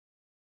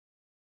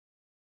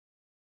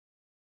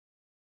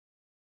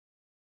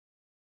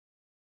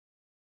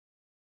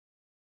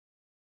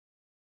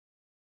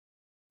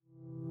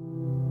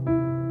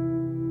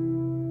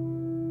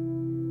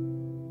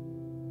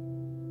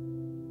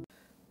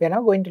we are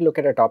now going to look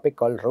at a topic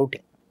called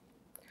routing.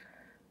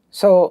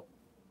 So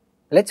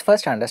let's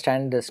first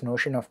understand this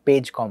notion of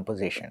page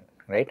composition,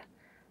 right?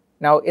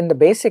 Now in the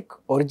basic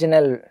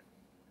original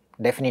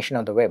definition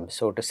of the web,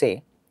 so to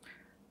say,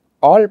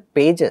 all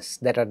pages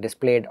that are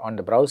displayed on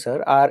the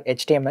browser are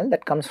HTML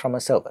that comes from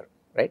a server,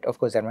 right? Of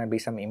course there might be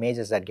some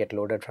images that get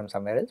loaded from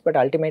somewhere else, but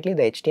ultimately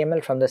the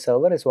HTML from the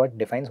server is what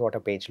defines what a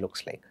page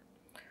looks like.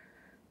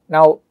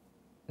 Now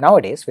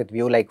nowadays with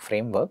Vue-like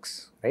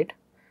frameworks, right,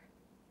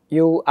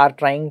 you are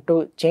trying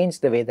to change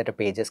the way that a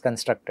page is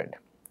constructed,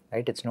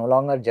 right? It's no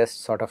longer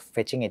just sort of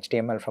fetching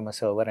HTML from a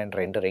server and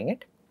rendering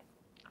it.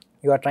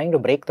 You are trying to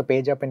break the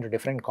page up into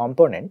different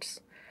components,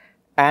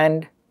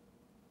 and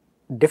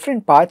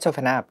different parts of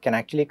an app can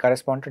actually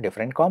correspond to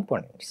different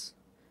components,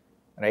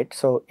 right?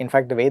 So in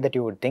fact the way that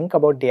you would think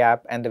about the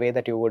app and the way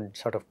that you would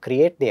sort of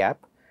create the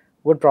app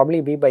would probably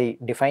be by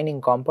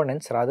defining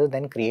components rather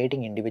than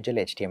creating individual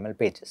HTML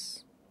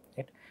pages,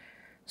 right?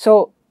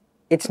 So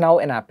it's now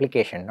an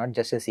application, not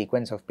just a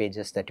sequence of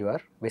pages that you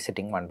are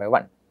visiting one by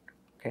one,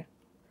 okay?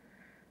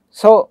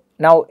 So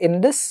now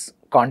in this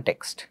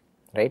context,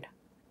 right,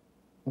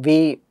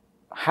 we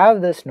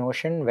have this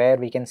notion where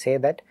we can say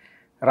that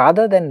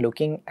rather than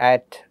looking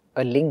at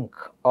a link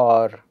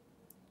or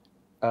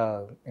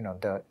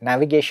the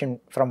navigation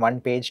from one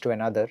page to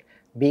another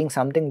being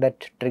something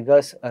that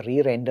triggers a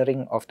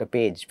re-rendering of the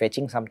page,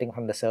 fetching something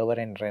from the server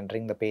and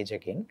rendering the page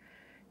again,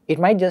 it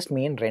might just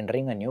mean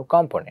rendering a new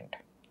component,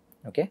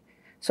 okay?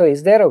 So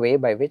is there a way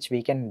by which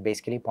we can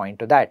basically point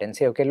to that and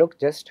say, okay, look,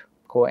 just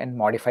go and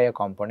modify a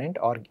component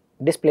or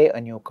display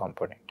a new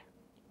component,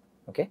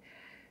 okay?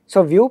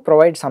 So Vue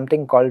provides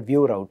something called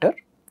Vue Router,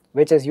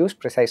 which is used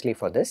precisely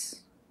for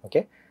this,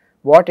 okay?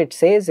 What it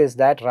says is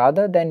that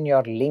rather than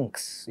your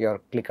links,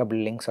 your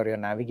clickable links or your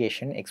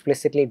navigation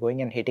explicitly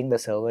going and hitting the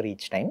server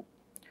each time,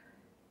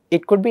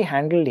 it could be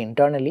handled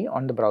internally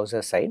on the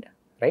browser side,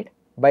 right,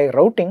 by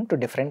routing to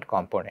different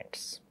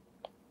components.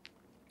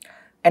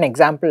 An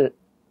example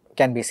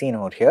can be seen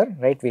over here,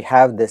 right? We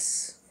have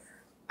this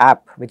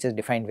app which is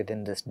defined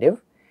within this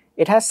div.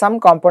 It has some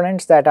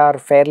components that are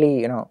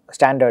fairly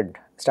standard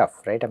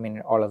stuff, right? I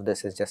mean all of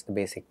this is just the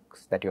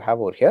basics that you have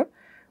over here,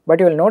 but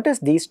you will notice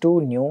these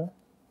two new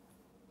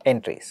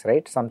entries,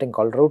 right? Something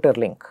called router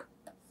link,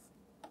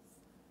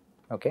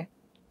 okay?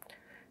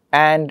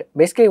 And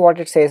basically what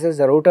it says is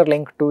the router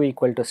link 2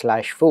 equal to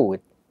 /foo,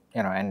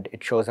 and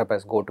it shows up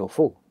as go to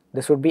foo.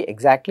 This would be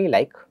exactly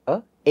like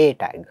a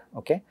tag,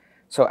 okay?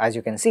 So as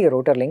you can see,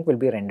 router link will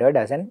be rendered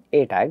as an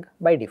a tag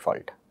by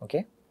default,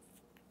 okay?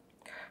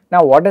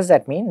 Now what does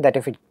that mean? That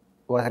if it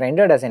was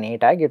rendered as an a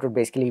tag, it would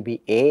basically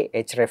be a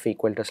href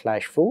equal to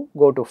 /foo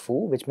go to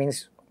foo, which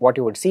means what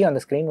you would see on the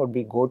screen would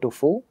be go to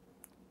foo,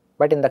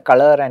 but in the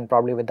color and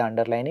probably with the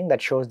underlining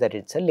that shows that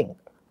it's a link,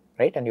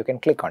 right? And you can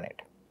click on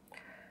it.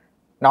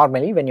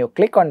 Normally when you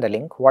click on the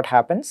link, what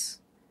happens?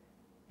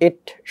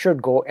 It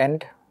should go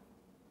and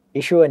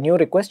issue a new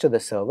request to the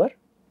server,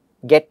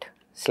 get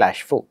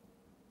 /foo.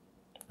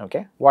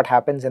 Okay, what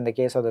happens in the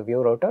case of the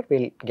Vue router,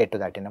 we'll get to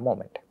that in a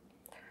moment.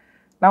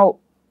 Now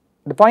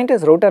the point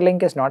is router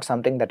link is not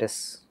something that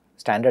is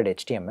standard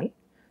HTML,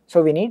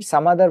 so we need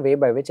some other way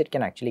by which it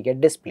can actually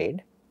get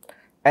displayed.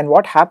 And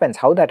what happens,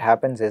 how that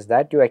happens is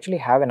that you actually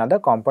have another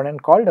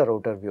component called a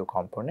router view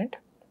component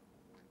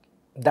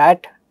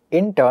that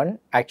in turn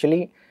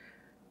actually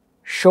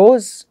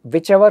shows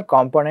whichever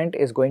component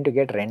is going to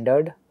get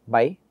rendered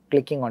by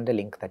clicking on the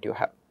link that you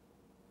have,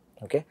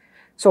 okay?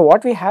 So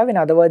what we have in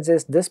other words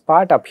is this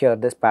part up here,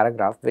 this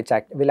paragraph, which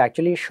will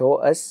actually show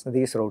us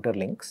these router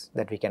links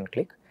that we can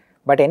click,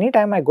 but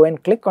anytime I go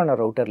and click on a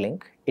router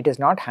link, it is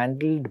not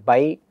handled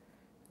by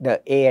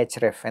the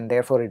ahref and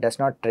therefore it does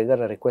not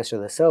trigger a request to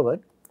the server.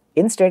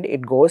 Instead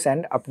it goes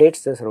and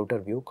updates this router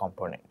view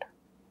component,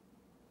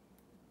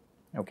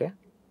 okay?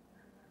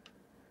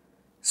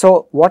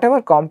 So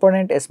whatever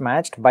component is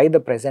matched by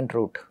the present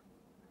route,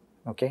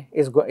 okay,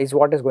 is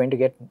what is going to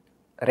get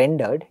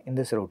rendered in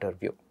this router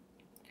view,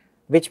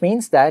 which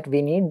means that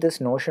we need this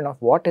notion of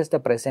what is the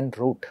present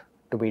route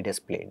to be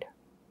displayed,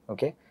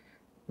 okay,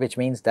 which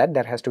means that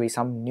there has to be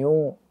some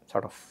new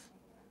sort of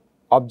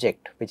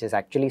object which is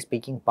actually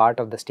speaking part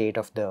of the state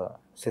of the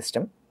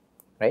system,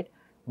 right?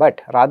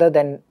 But rather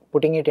than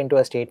putting it into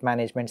a state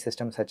management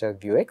system such as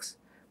Vuex,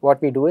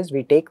 what we do is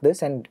we take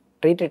this and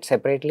treat it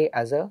separately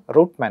as a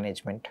route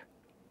management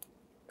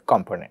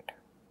component,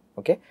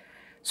 okay?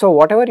 So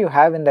whatever you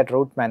have in that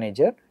route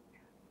manager,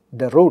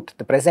 the route,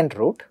 the present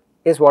route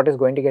is what is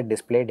going to get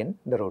displayed in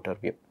the router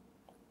view,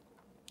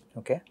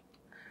 okay?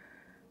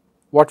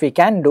 What we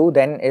can do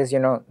then is,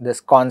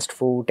 this const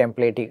foo,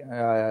 template,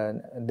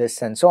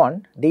 this and so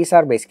on, these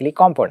are basically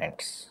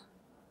components,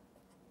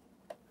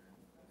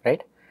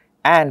 right?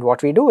 And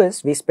what we do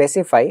is we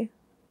specify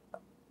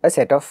a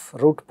set of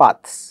route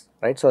paths,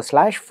 right? So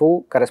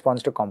 /foo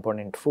corresponds to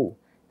component foo,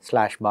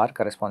 /bar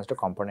corresponds to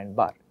component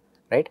bar,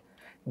 right?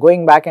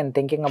 Going back and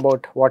thinking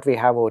about what we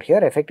have over here,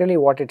 effectively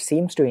what it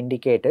seems to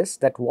indicate is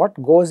that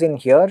what goes in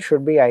here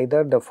should be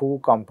either the foo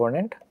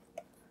component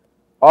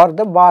or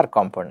the bar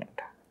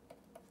component,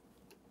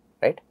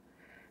 right?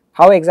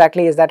 How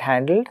exactly is that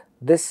handled?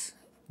 This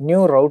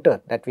new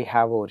router that we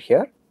have over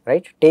here,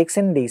 right, takes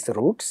in these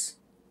routes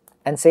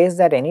and says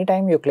that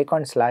anytime you click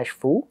on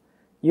 /foo,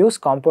 use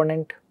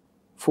component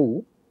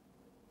foo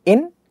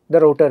in the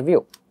router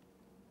view,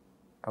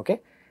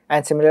 okay.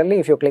 And similarly,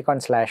 if you click on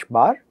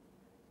 /bar,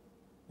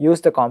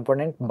 use the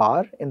component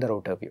bar in the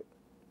router view,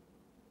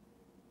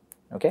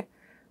 okay.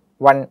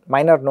 One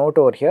minor note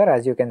over here,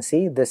 as you can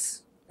see,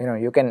 this,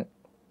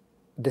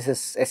 this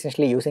is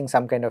essentially using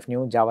some kind of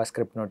new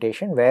JavaScript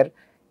notation where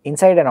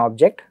inside an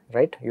object,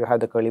 right, you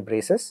have the curly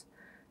braces,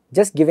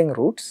 just giving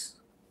roots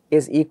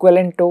is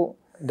equivalent to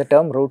the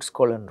term roots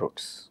colon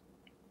roots,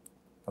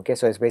 okay.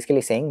 So it's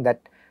basically saying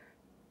that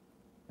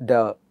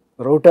the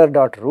router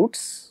dot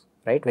roots,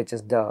 right, which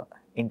is the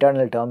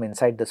internal term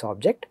inside this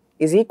object,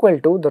 is equal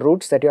to the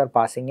roots that you are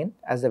passing in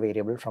as the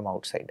variable from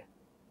outside,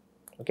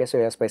 okay. So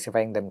you are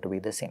specifying them to be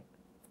the same.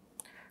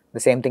 The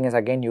same thing is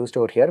again used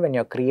over here when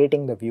you are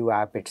creating the Vue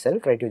app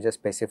itself, right, you just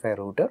specify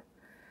router,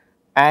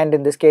 and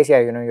in this case, yeah,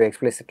 you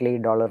explicitly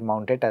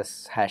 $mount it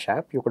as hash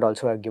app. You could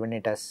also have given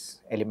it as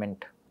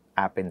element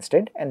app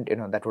instead, and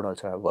that would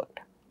also have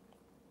worked,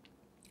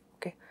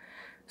 okay.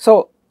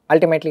 So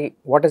ultimately,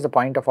 what is the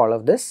point of all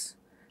of this?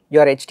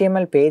 Your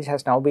HTML page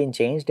has now been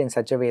changed in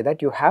such a way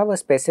that you have a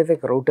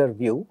specific router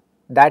view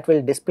that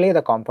will display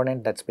the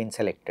component that's been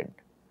selected.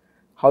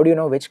 How do you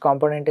know which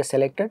component is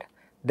selected?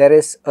 There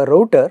is a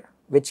router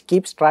which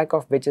keeps track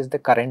of which is the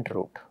current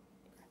route,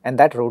 and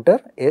that router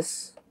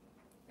is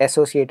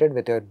associated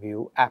with your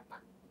Vue app,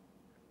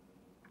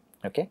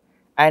 okay.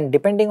 And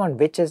depending on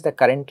which is the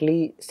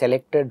currently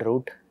selected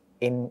route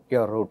in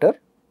your router,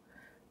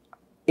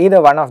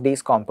 either one of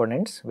these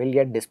components will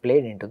get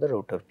displayed into the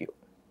router view,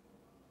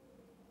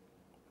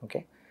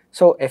 okay.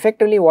 So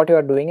effectively what you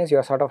are doing is you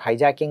are sort of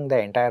hijacking the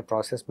entire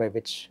process by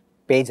which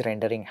page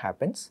rendering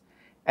happens,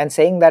 and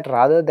saying that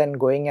rather than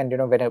going and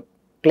when a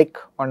click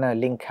on a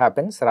link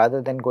happens, rather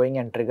than going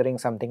and triggering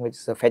something which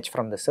is a fetch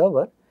from the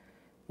server,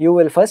 you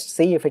will first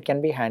see if it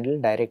can be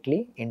handled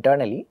directly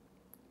internally,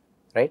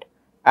 right,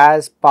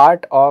 as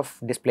part of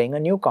displaying a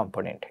new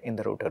component in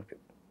the router view,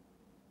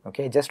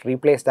 okay. Just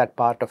replace that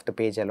part of the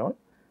page alone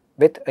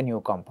with a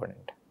new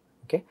component,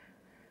 okay.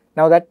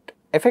 Now that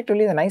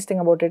effectively the nice thing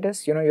about it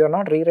is, you are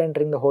not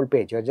re-rendering the whole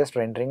page, you are just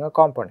rendering a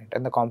component,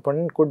 and the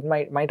component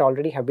might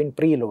already have been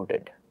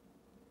preloaded,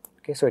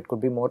 okay. So it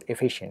could be more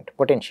efficient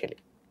potentially.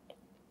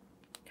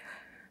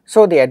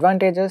 So the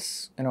advantage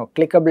is,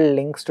 clickable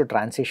links to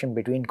transition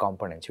between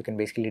components. You can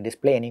basically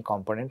display any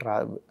component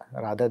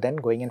rather than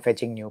going and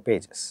fetching new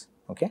pages,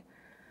 okay.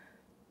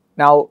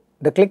 Now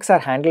the clicks are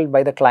handled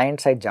by the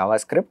client side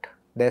JavaScript.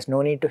 There is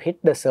no need to hit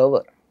the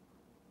server,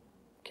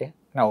 okay.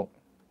 Now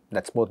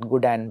that's both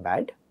good and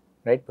bad,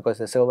 right, because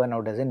the server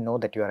now doesn't know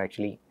that you are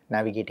actually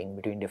navigating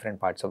between different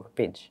parts of a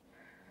page.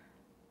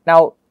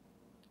 Now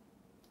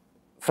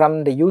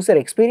from the user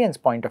experience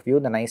point of view,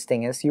 the nice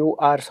thing is you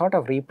are sort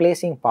of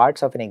replacing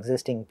parts of an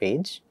existing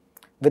page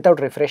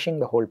without refreshing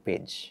the whole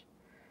page.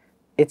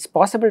 It's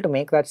possible to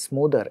make that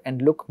smoother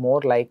and look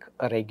more like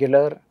a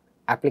regular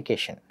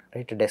application,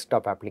 right, a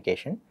desktop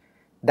application,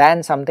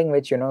 than something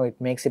which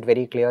it makes it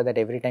very clear that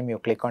every time you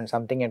click on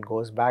something it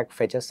goes back,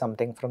 fetches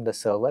something from the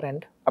server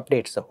and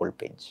updates the whole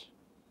page,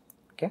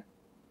 okay.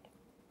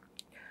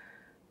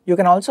 You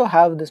can also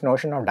have this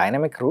notion of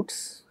dynamic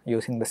routes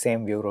using the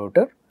same Vue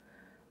router,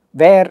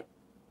 where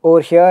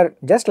over here,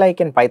 just like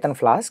in Python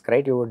Flask,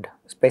 right, you would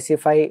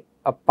specify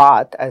a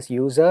path as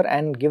user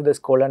and give this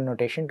colon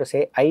notation to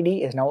say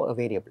ID is now a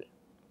variable.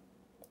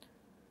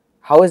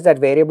 How is that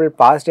variable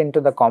passed into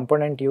the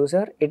component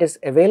user? It is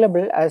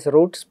available as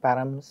routes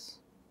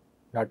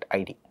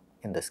params.id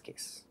in this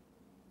case,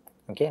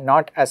 okay,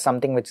 not as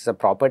something which is a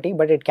property,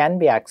 but it can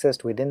be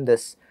accessed within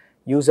this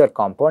user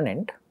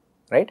component,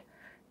 right,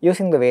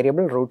 using the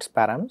variable routes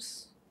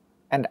params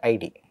and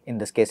ID. In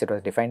this case it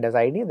was defined as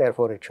ID,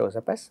 therefore it shows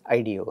up as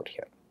ID over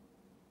here,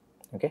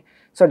 okay.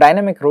 So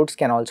dynamic routes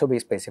can also be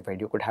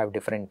specified. You could have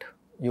different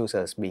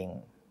users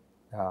being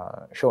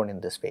shown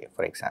in this way,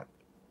 for example,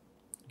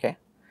 okay.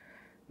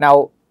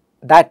 Now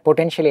that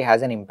potentially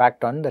has an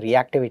impact on the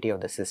reactivity of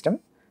the system,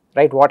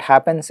 right. What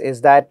happens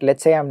is that,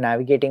 let's say I am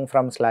navigating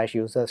from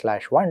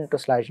 /user/1 to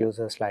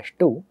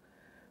 /user/2,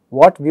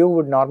 what Vue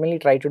would normally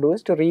try to do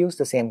is to reuse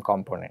the same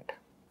component,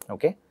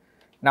 okay.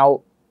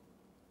 Now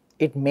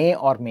it may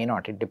or may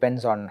not, it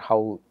depends on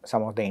how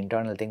some of the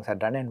internal things are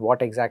done and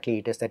what exactly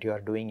it is that you are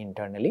doing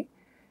internally.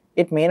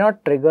 It may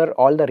not trigger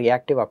all the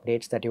reactive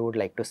updates that you would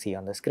like to see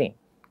on the screen,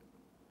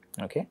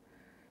 okay.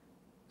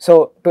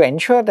 So to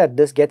ensure that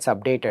this gets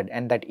updated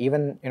and that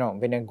even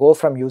when I go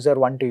from user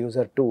 1 to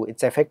user 2,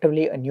 it's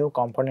effectively a new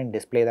component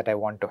display that I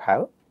want to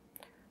have,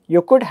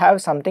 you could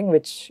have something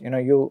which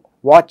you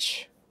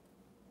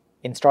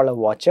install a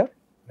watcher,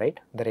 right,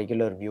 the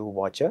regular Vue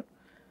watcher,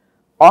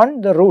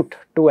 on the route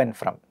to and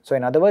from. So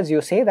in other words,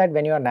 you say that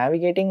when you are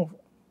navigating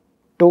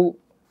to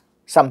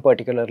some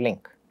particular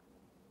link,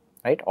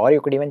 right, or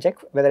you could even check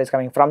whether it's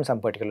coming from some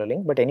particular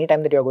link, but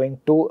anytime that you are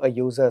going to a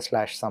user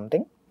 /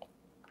 something,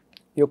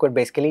 you could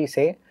basically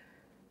say,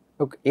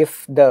 look,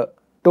 if the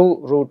to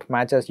root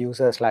matches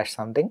user slash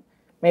something,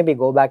 maybe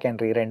go back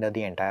and re-render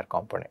the entire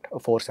component, a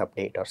force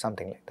update or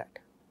something like that,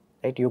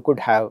 right? You could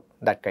have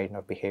that kind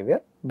of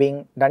behavior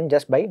being done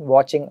just by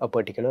watching a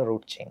particular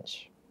root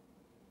change.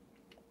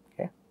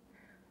 Okay.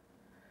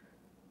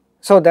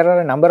 So there are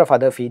a number of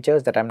other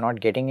features that I'm not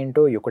getting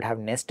into. You could have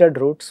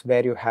nested roots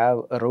where you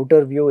have a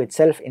router view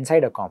itself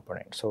inside a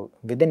component. So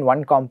within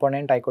one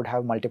component I could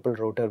have multiple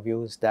router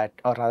views that,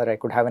 or rather I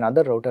could have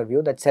another router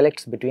view that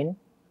selects between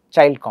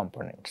child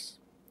components.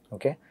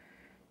 Okay.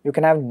 You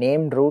can have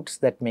named roots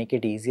that make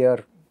it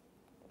easier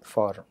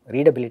for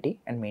readability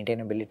and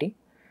maintainability,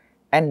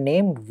 and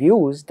named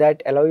views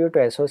that allow you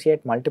to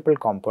associate multiple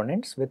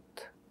components with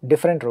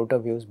different router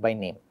views by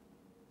name.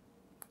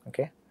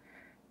 Okay.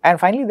 And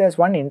finally, there is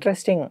one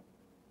interesting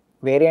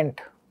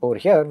variant over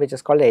here which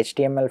is called the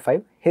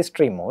HTML5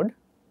 history mode,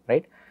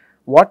 right?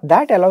 What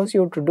that allows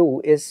you to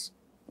do is,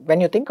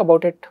 when you think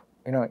about it,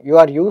 you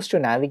are used to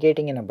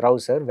navigating in a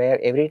browser where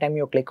every time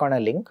you click on a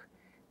link,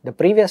 the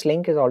previous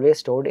link is always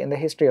stored in the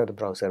history of the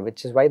browser,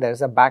 which is why there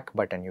is a back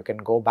button. You can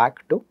go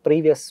back to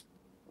previous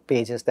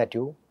pages that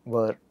you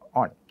were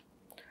on.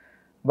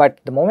 But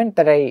the moment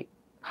that I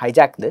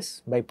hijack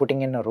this by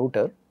putting in a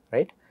router,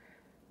 right,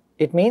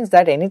 it means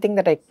that anything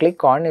that I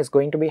click on is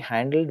going to be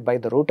handled by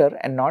the router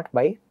and not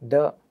by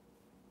the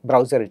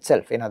browser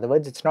itself. In other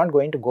words, it's not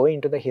going to go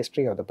into the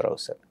history of the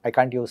browser. I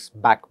can't use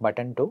back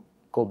button to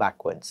go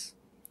backwards.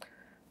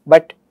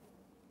 But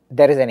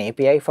there is an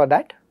API for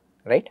that,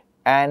 right?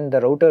 And the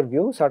router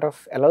view sort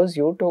of allows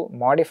you to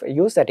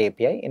use that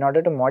API in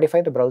order to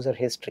modify the browser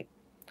history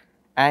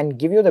and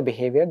give you the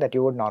behavior that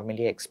you would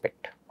normally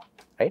expect,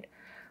 right?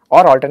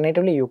 Or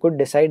alternatively, you could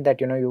decide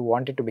that you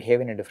want it to behave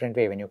in a different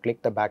way. When you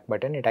click the back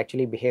button, it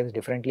actually behaves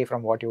differently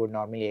from what you would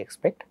normally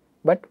expect.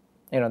 But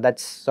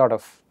that's sort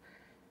of,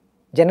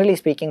 generally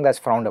speaking, that's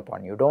frowned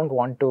upon. You don't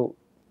want to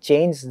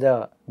change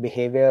the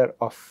behavior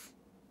of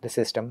the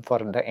system for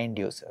the end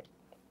user,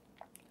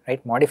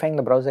 right? Modifying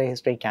the browser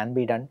history can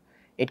be done.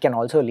 It can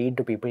also lead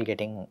to people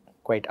getting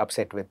quite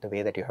upset with the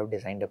way that you have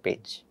designed a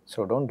page.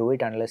 So don't do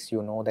it unless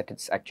you know that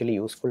it's actually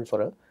useful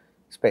for a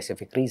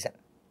specific reason.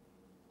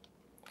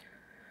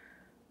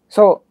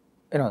 So,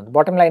 the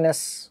bottom line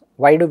is,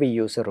 why do we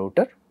use a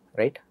router,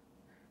 right?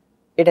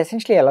 It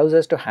essentially allows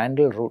us to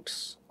handle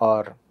roots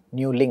or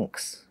new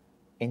links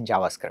in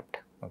JavaScript,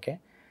 okay?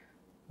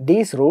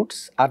 These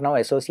roots are now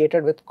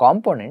associated with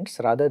components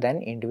rather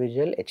than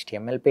individual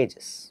HTML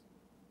pages,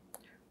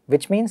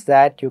 which means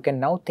that you can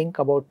now think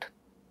about,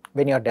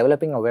 when you are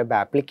developing a web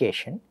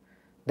application,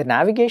 the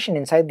navigation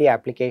inside the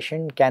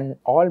application can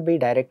all be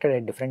directed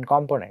at different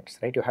components,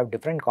 right? You have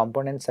different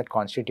components that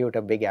constitute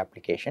a big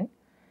application,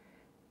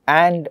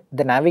 and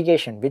the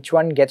navigation, which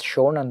one gets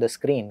shown on the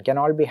screen, can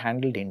all be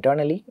handled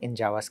internally in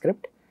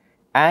JavaScript,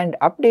 and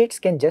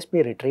updates can just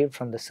be retrieved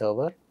from the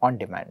server on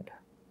demand.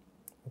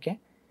 Okay.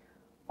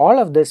 All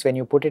of this, when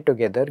you put it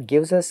together,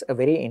 gives us a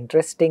very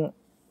interesting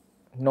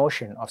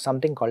notion of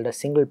something called a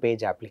single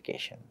page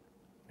application,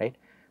 right,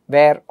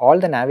 where all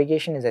the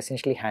navigation is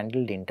essentially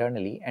handled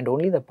internally and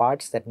only the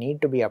parts that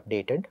need to be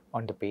updated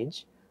on the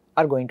page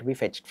are going to be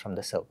fetched from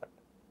the server.